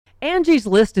Angie's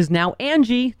List is now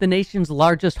Angie, the nation's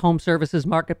largest home services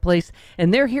marketplace,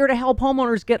 and they're here to help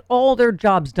homeowners get all their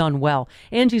jobs done well.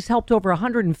 Angie's helped over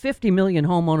 150 million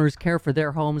homeowners care for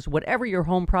their homes. Whatever your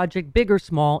home project, big or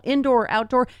small, indoor or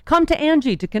outdoor, come to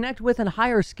Angie to connect with and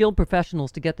hire skilled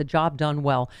professionals to get the job done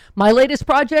well. My latest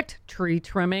project, tree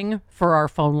trimming for our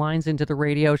phone lines into the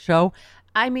radio show.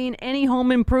 I mean, any home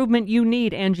improvement you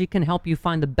need, Angie can help you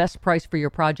find the best price for your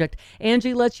project.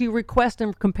 Angie lets you request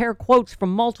and compare quotes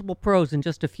from multiple pros in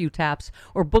just a few taps,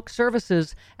 or book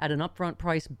services at an upfront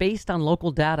price based on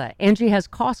local data. Angie has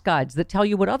cost guides that tell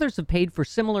you what others have paid for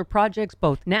similar projects,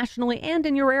 both nationally and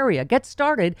in your area. Get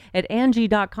started at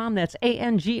Angie.com, that's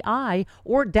ANGI,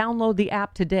 or download the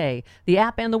app today. The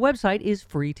app and the website is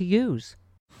free to use.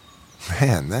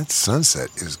 Man, that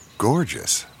sunset is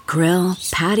gorgeous. Grill,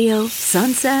 patio,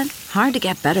 sunset. Hard to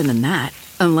get better than that.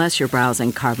 Unless you're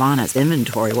browsing Carvana's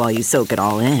inventory while you soak it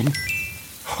all in.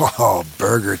 Oh,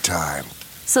 burger time.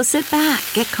 So sit back,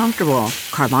 get comfortable.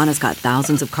 Carvana's got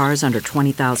thousands of cars under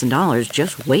 $20,000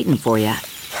 just waiting for you.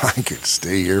 I could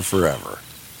stay here forever.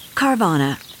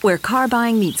 Carvana, where car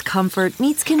buying meets comfort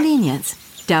meets convenience.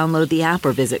 Download the app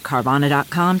or visit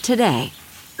Carvana.com today.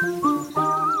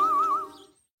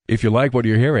 If you like what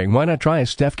you're hearing, why not try a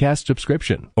StephCast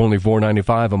subscription? Only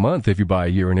 $4.95 a month if you buy a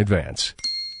year in advance.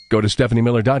 Go to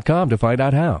StephanieMiller.com to find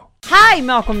out how. Hi,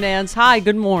 Malcolm Nance. Hi,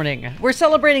 good morning. We're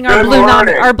celebrating Good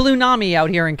morning. our Blue Nami out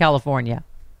here in California.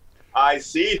 I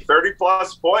see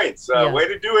 30-plus points. Yeah. Way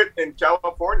to do it in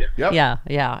California. Yep.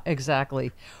 Yeah,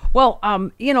 exactly. Well,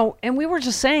 and we were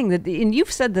just saying that, and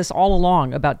you've said this all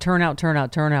along about turnout,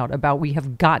 about we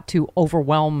have got to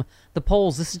overwhelm the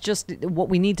polls. This is just what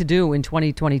we need to do in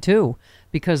 2022,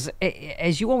 because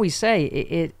as you always say,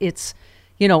 it's,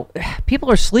 people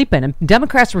are sleeping, and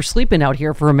Democrats were sleeping out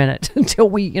here for a minute until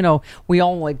we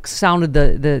all like sounded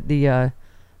the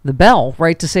bell,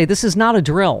 right, to say this is not a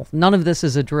drill. None of this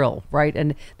is a drill, right?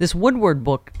 And this Woodward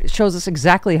book shows us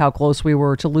exactly how close we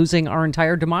were to losing our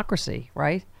entire democracy,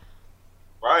 right?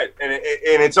 Right, and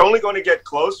it's only going to get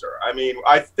closer. I mean,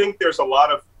 I think there's a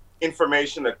lot of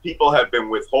information that people have been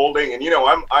withholding, and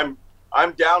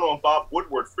I'm down on Bob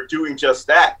Woodward for doing just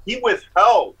that. He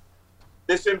withheld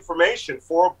this information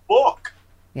for a book.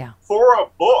 Yeah. For a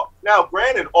book. Now,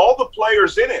 granted, all the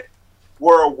players in it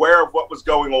were aware of what was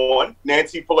going on.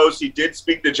 Nancy Pelosi did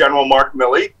speak to General Mark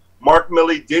Milley. Mark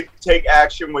Milley did take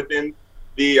action within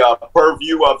the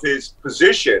purview of his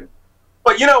position.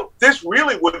 But, this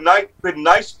really would have been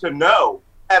nice to know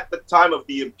at the time of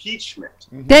the impeachment.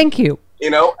 Thank you.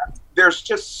 There's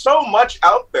just so much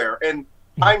out there. And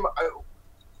I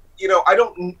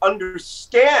don't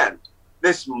understand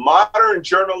this modern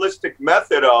journalistic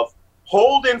method of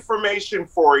hold information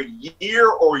for a year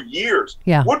or years.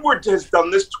 Yeah. Woodward has done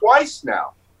this twice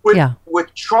now.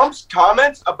 With Trump's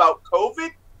comments about COVID,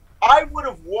 I would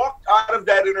have walked out of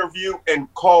that interview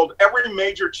and called every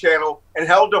major channel and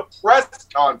held a press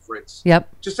conference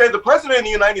to say the president of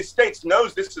the United States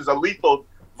knows this is a lethal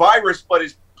virus, but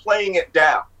is playing it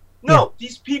down. No,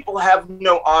 these people have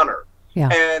no honor. Yeah.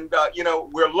 And,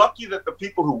 we're lucky that the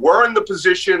people who were in the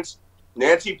positions,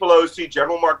 Nancy Pelosi,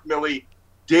 General Mark Milley,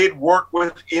 did work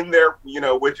within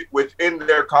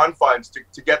their confines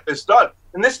to get this done.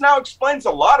 And this now explains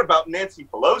a lot about Nancy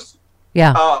Pelosi.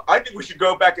 Yeah. I think we should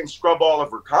go back and scrub all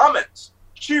of her comments.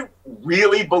 She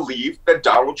really believed that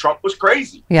Donald Trump was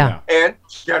crazy. Yeah. And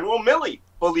General Milley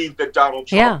believed that Donald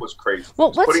Trump was crazy.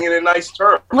 Well, putting it in nice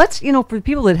terms. Let's, for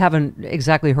people that haven't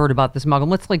exactly heard about this, Malcolm,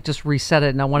 let's just reset it,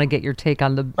 and I want to get your take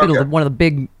on one of the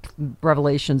big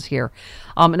revelations here.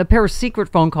 In a pair of secret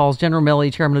phone calls, General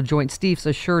Milley, chairman of Joint Chiefs,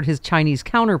 assured his Chinese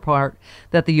counterpart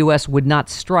that the U.S. would not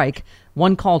strike.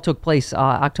 One call took place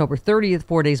October 30th,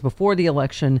 4 days before the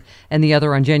election, and the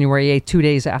other on January 8th, 2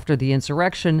 days after the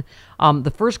insurrection.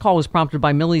 The first call was prompted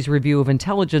by Milley's review of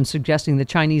intelligence suggesting the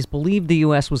Chinese believed the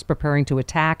U.S. was preparing to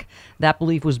attack. That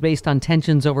belief was based on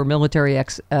tensions over military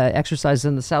exercises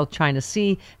in the South China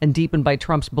Sea and deepened by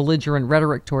Trump's belligerent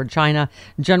rhetoric toward China.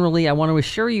 Generally, I want to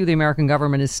assure you the American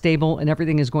government is stable and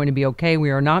everything is going to be okay. We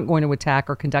are not going to attack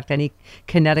or conduct any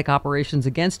kinetic operations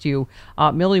against you.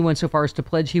 Milley went so far as to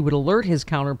pledge he would alert his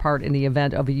counterpart in the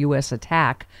event of a U.S.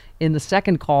 attack. In the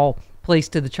second call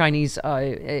placed to the Chinese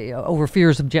over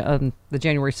fears of the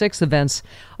January 6th events,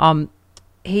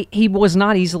 he was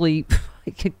not easily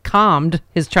calmed,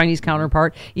 his Chinese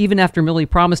counterpart, even after Milley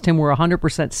promised him we're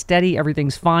 100% steady,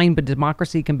 everything's fine, but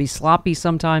democracy can be sloppy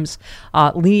sometimes.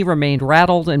 Lee remained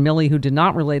rattled, and Milley, who did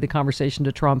not relay the conversation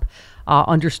to Trump,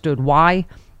 understood why.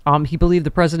 He believed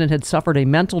the president had suffered a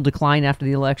mental decline after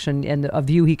the election, and a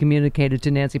view he communicated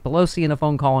to Nancy Pelosi in a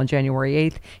phone call on January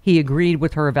 8th. He agreed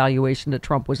with her evaluation that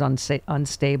Trump was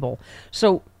unstable.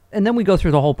 So, and then we go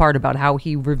through the whole part about how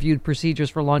he reviewed procedures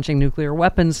for launching nuclear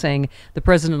weapons, saying the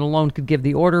president alone could give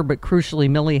the order, but crucially,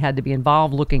 Milley had to be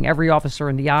involved, looking every officer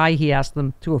in the eye. He asked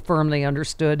them to affirm they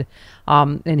understood,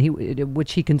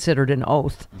 which he considered an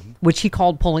oath, which he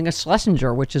called pulling a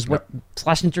Schlesinger, which is what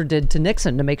Schlesinger did to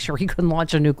Nixon to make sure he couldn't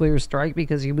launch a nuclear strike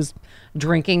because he was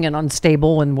drinking and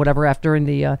unstable and whatever after in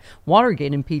the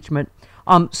Watergate impeachment.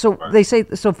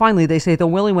 Finally, they say, though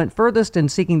Milley went furthest in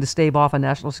seeking to stave off a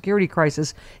national security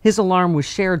crisis, his alarm was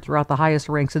shared throughout the highest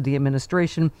ranks of the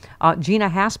administration. Gina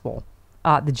Haspel,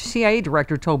 the CIA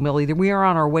director, told Milley that we are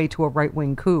on our way to a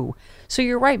right-wing coup. So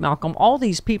you're right, Malcolm. All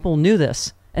these people knew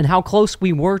this and how close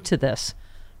we were to this,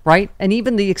 right? And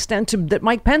even the extent that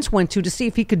Mike Pence went to see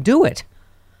if he could do it.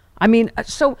 I mean,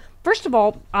 so first of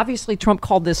all, obviously Trump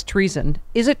called this treason.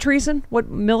 Is it treason, what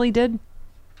Milley did?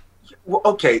 Well,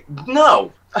 okay,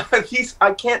 no.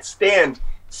 I can't stand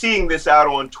seeing this out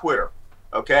on Twitter,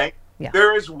 okay? Yeah.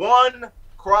 There is one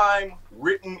crime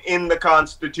written in the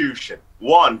Constitution,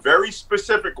 one very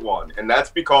specific one, and that's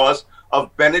because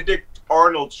of Benedict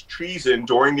Arnold's treason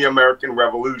during the American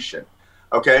Revolution,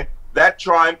 okay? That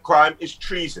crime is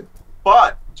treason.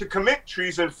 But to commit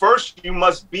treason, first you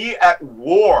must be at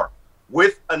war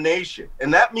with a nation,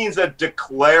 and that means a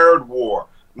declared war,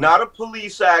 not a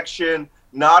police action,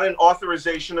 not an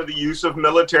authorization of the use of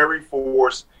military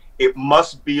force. It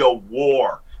must be a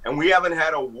war. And we haven't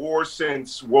had a war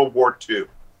since World War II,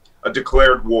 a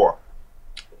declared war.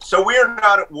 So we are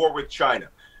not at war with China.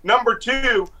 Number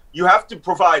two, you have to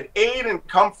provide aid and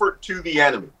comfort to the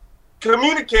enemy.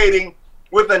 Communicating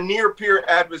with a near-peer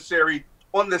adversary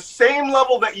on the same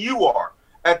level that you are,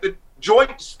 at the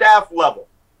joint staff level,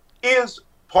 is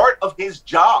part of his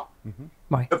job. Mm-hmm.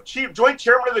 Right. The Joint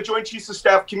Chairman of the Joint Chiefs of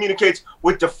Staff communicates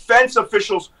with defense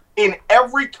officials in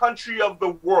every country of the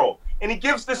world. And he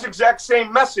gives this exact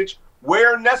same message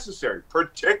where necessary,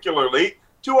 particularly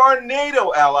to our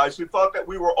NATO allies who thought that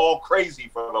we were all crazy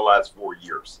for the last 4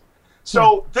 years.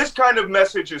 So this kind of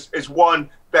message is one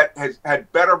that had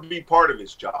better be part of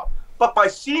his job. But by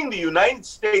seeing the United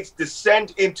States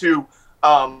descend into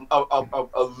a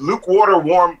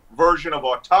lukewarm version of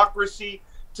autocracy,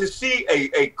 to see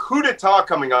a coup d'etat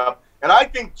coming up. And I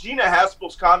think Gina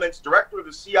Haspel's comments, director of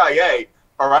the CIA,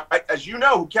 all right, as you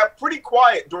know, who kept pretty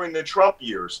quiet during the Trump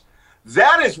years,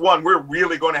 that is one we're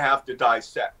really going to have to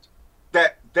dissect.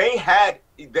 That they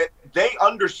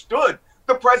understood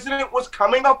the president was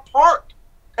coming apart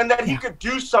and that he could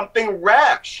do something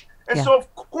rash. And so,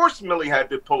 of course, Milley had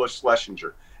to pull a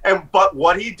Schlesinger. But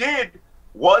what he did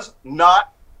was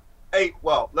not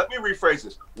let me rephrase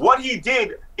this. What he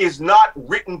did is not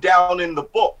written down in the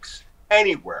books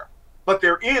anywhere. But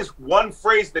there is one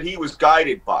phrase that he was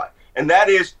guided by, and that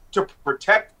is to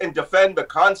protect and defend the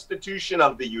Constitution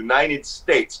of the United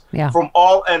States from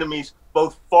all enemies,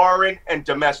 both foreign and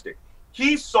domestic.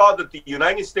 He saw that the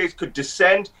United States could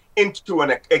descend into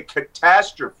a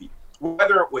catastrophe,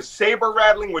 whether it was saber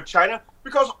rattling with China,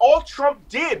 because all Trump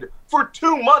did for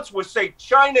 2 months was say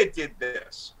China did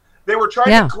this. They were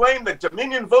trying to claim that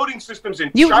Dominion voting systems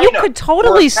in China. You could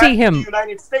totally see him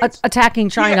the attacking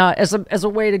China as a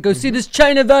way to go see this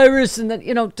China virus and that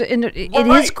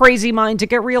in his crazy mind to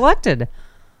get reelected.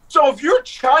 So if you're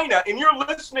China and you're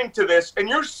listening to this and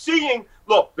you're seeing,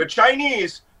 look, the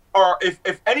Chinese are,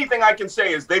 if anything I can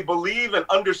say is they believe and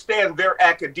understand their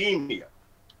academia.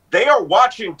 They are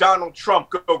watching Donald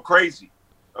Trump go crazy,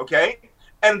 okay?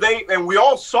 And we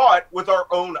all saw it with our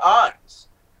own eyes.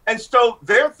 And so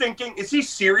they're thinking, is he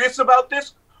serious about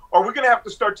this? Are we going to have to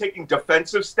start taking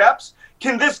defensive steps?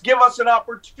 Can this give us an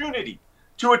opportunity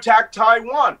to attack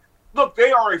Taiwan? Look,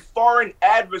 they are a foreign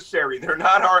adversary. They're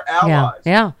not our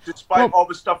allies, despite all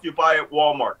the stuff you buy at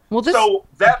Walmart. So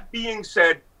that being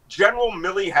said, General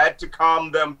Milley had to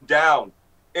calm them down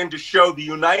and to show the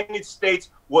United States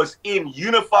was in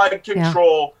unified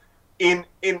control in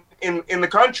the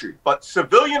country. But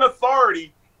civilian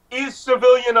authority is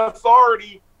civilian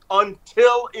authority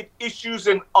until it issues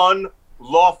an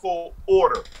unlawful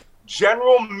order.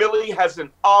 General Milley has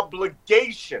an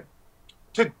obligation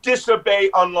to disobey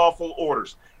unlawful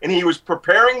orders. And he was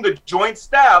preparing the joint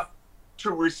staff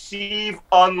to receive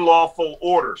unlawful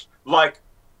orders, like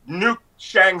nuke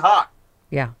Shanghai.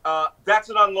 Yeah. That's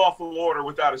an unlawful order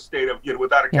without a state of,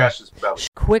 without a casus belli.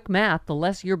 Quick math, the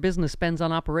less your business spends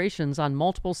on operations, on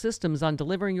multiple systems, on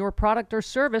delivering your product or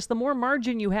service, the more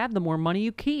margin you have, the more money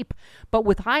you keep. But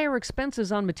with higher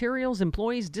expenses on materials,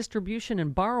 employees, distribution,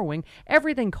 and borrowing,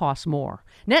 everything costs more.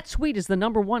 NetSuite is the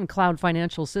 #1 cloud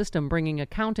financial system, bringing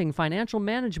accounting, financial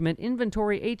management,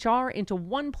 inventory, HR into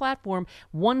one platform,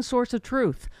 one source of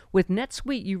truth. With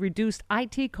NetSuite, you reduce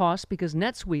IT costs because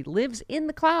NetSuite lives in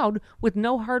the cloud with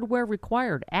no hardware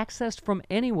required, accessed from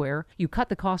anywhere. You cut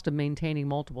the cost of maintaining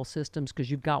multiple systems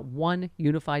because you've got one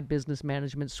unified business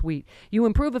management suite. You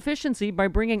improve efficiency by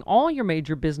bringing all your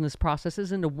major business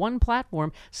processes into one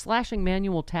platform, slashing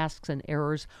manual tasks and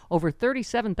errors. Over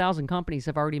 37,000 companies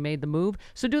have already made the move,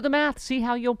 so do the math. See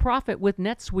how you'll profit with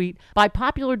NetSuite. By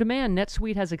popular demand,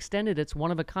 NetSuite has extended its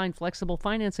one-of-a-kind flexible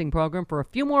financing program for a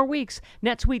few more weeks.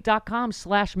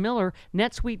 netsuite.com/Miller,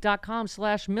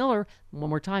 netsuite.com/Miller. One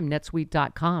more time,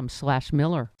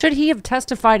 netsuite.com/Miller. Should he have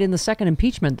testified in the second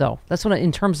impeachment, though? That's what,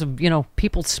 in terms of,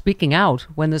 people speaking out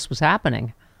when this was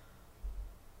happening.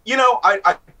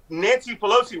 Nancy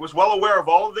Pelosi was well aware of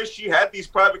all of this. She had these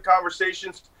private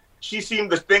conversations. She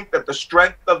seemed to think that the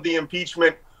strength of the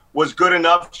impeachment was good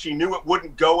enough. She knew it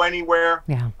wouldn't go anywhere.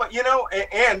 Yeah. But,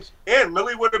 and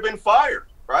Milley would have been fired,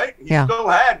 right? He still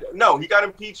had, he got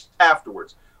impeached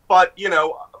afterwards. But,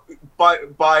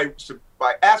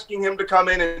 by asking him to come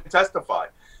in and testify,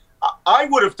 I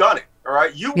would have done it, all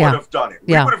right? You would have done it.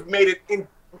 We would have made it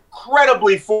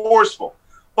incredibly forceful,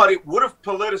 but it would have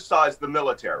politicized the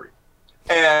military.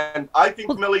 And I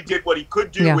think Milley did what he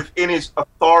could do within his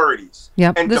authorities.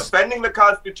 And defending the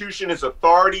Constitution is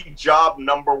authority job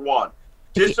 #1.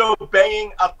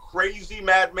 Disobeying a crazy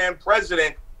madman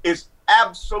president is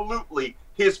absolutely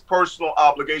his personal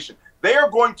obligation. They are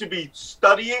going to be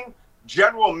studying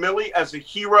General Milley as a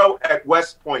hero at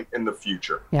West Point in the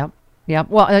future. Yep. Yeah,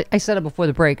 well, I said it before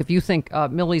the break. If you think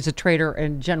Milley's a traitor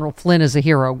and General Flynn is a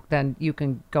hero, then you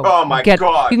can go. Oh my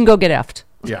God! You can go get effed.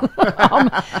 Yeah.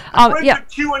 The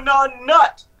QAnon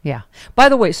nut. Yeah. By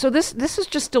the way, so this is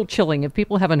just still chilling. If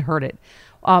people haven't heard it,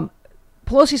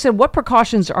 Pelosi said, "What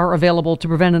precautions are available to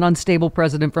prevent an unstable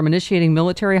president from initiating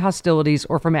military hostilities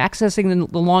or from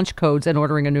accessing the launch codes and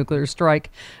ordering a nuclear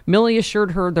strike?" Milley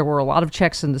assured her there were a lot of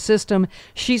checks in the system.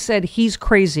 She said, "He's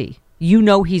crazy.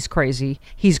 He's crazy.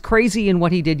 He's crazy in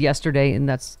what he did yesterday," and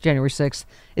that's January 6th,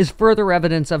 is further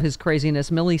evidence of his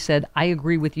craziness. Milley said, "I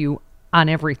agree with you on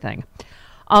everything."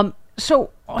 So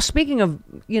speaking of,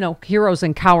 heroes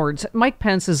and cowards, Mike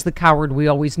Pence is the coward we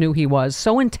always knew he was.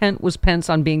 So intent was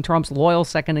Pence on being Trump's loyal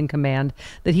second in command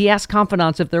that he asked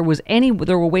confidants if there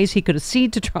were ways he could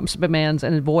accede to Trump's demands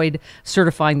and avoid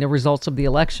certifying the results of the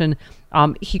election.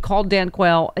 He called Dan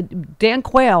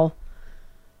Quayle,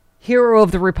 hero of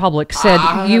the Republic, said,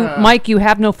 Mike, you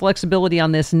have no flexibility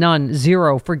on this. None.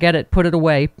 Zero. Forget it. Put it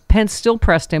away. Pence still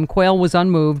pressed him. Quayle was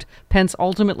unmoved. Pence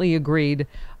ultimately agreed.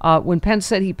 When Pence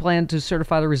said he planned to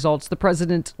certify the results, the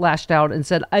president lashed out and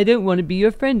said, "I don't want to be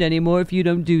your friend anymore if you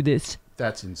don't do this."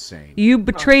 That's insane. You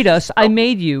betrayed us. I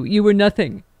made you. You were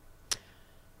nothing.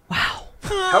 Wow.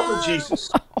 Help me,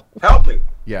 Jesus. Help me.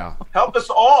 Yeah. Help us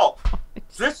all.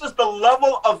 This is the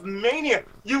level of mania.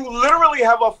 You literally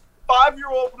have a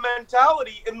 5-year-old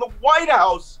mentality in the White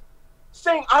House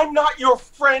saying, "I'm not your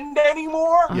friend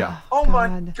anymore." Yeah. Oh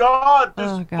my God.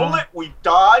 This bullet we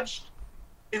dodged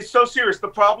is so serious. The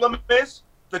problem is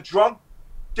the drunk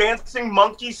dancing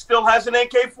monkey still has an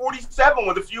AK-47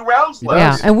 with a few rounds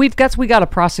left. Yeah, and we got to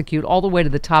prosecute all the way to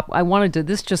the top.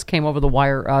 This just came over the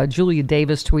wire. Julia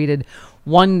Davis tweeted,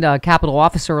 one Capitol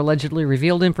officer allegedly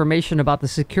revealed information about the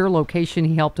secure location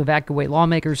he helped evacuate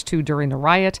lawmakers to during the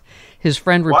riot. His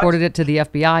friend reported it to the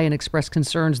FBI and expressed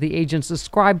concerns the agents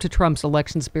ascribed to Trump's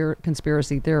election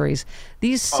conspiracy theories.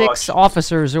 These 6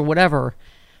 officers or whatever,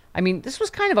 this was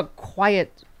kind of a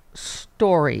quiet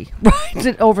story,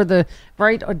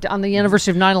 right? On the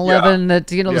anniversary of 9/11, that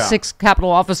the 6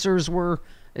 Capitol officers were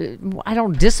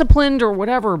disciplined or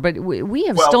whatever, but we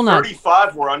have still not.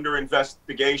 35 were under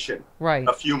investigation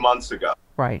a few months ago,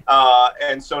 right?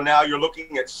 And so now you're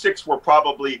looking at 6 were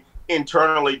probably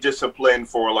internally disciplined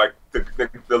for like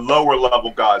the lower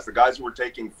level guys, the guys who were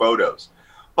taking photos.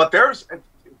 But there's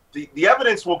the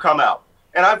evidence will come out,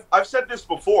 and I've said this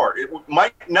before. It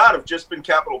might not have just been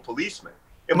Capitol policemen.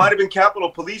 It might have been Capitol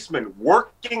policemen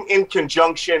working in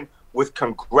conjunction with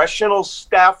congressional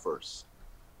staffers,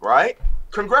 right?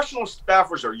 Congressional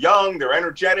staffers are young, they're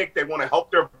energetic, they want to help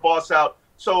their boss out.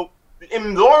 So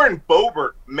Lauren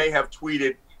Boebert may have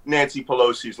tweeted Nancy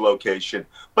Pelosi's location,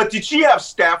 but did she have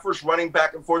staffers running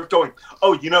back and forth going,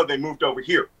 "Oh, they moved over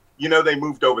here. They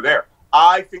moved over there"?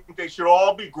 I think they should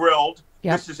all be grilled.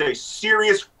 Yep. This is a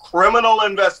serious criminal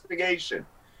investigation.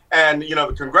 And,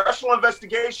 the congressional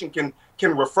investigation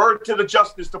can refer to the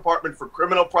Justice Department for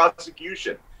criminal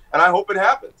prosecution. And I hope it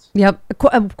happens. Yep.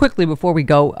 Quickly before we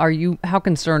go, how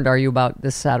concerned are you about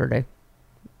this Saturday?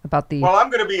 Well, I'm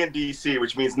going to be in D.C.,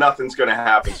 which means nothing's going to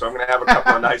happen. So I'm going to have a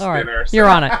couple of nice dinners. You're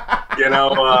on it.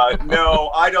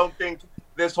 No, I don't think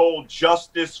this whole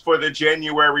justice for the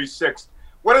January 6th,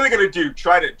 what are they going to do?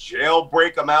 Try to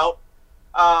jailbreak them out?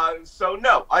 So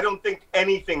no, I don't think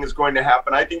anything is going to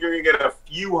happen. I think you're going to get a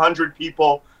few hundred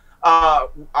people. I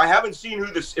haven't seen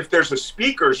if there's a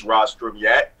speakers rostrum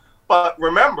yet, but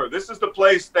remember, this is the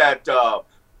place that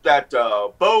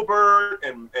Boebert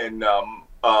and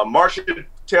Marsha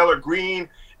Taylor Greene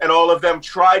and all of them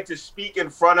tried to speak in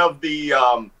front of the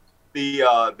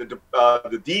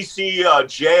DC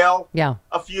jail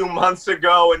a few months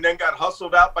ago, and then got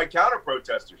hustled out by counter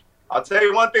protesters. I'll tell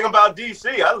you one thing about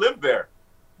DC. I live there.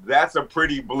 That's a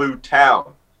pretty blue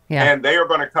town, and they are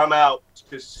going to come out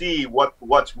to see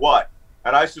what's what.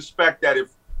 And I suspect that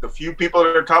if the few people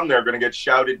that are coming there are going to get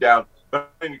shouted down, I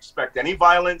don't expect any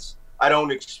violence.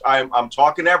 I'm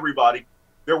talking to everybody.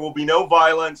 There will be no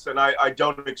violence, and I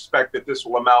don't expect that this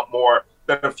will amount more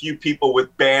than a few people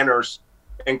with banners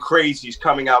and crazies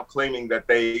coming out claiming that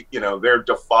they're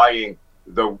defying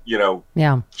Joe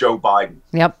Biden.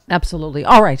 Yep, absolutely.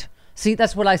 All right. See,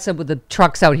 that's what I said with the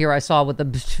trucks out here. I saw with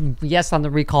the yes on the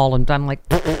recall, and I'm like,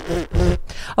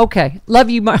 okay.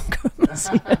 Love you, Mark.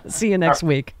 See you next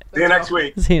week. See you next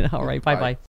week. All right. Bye-bye.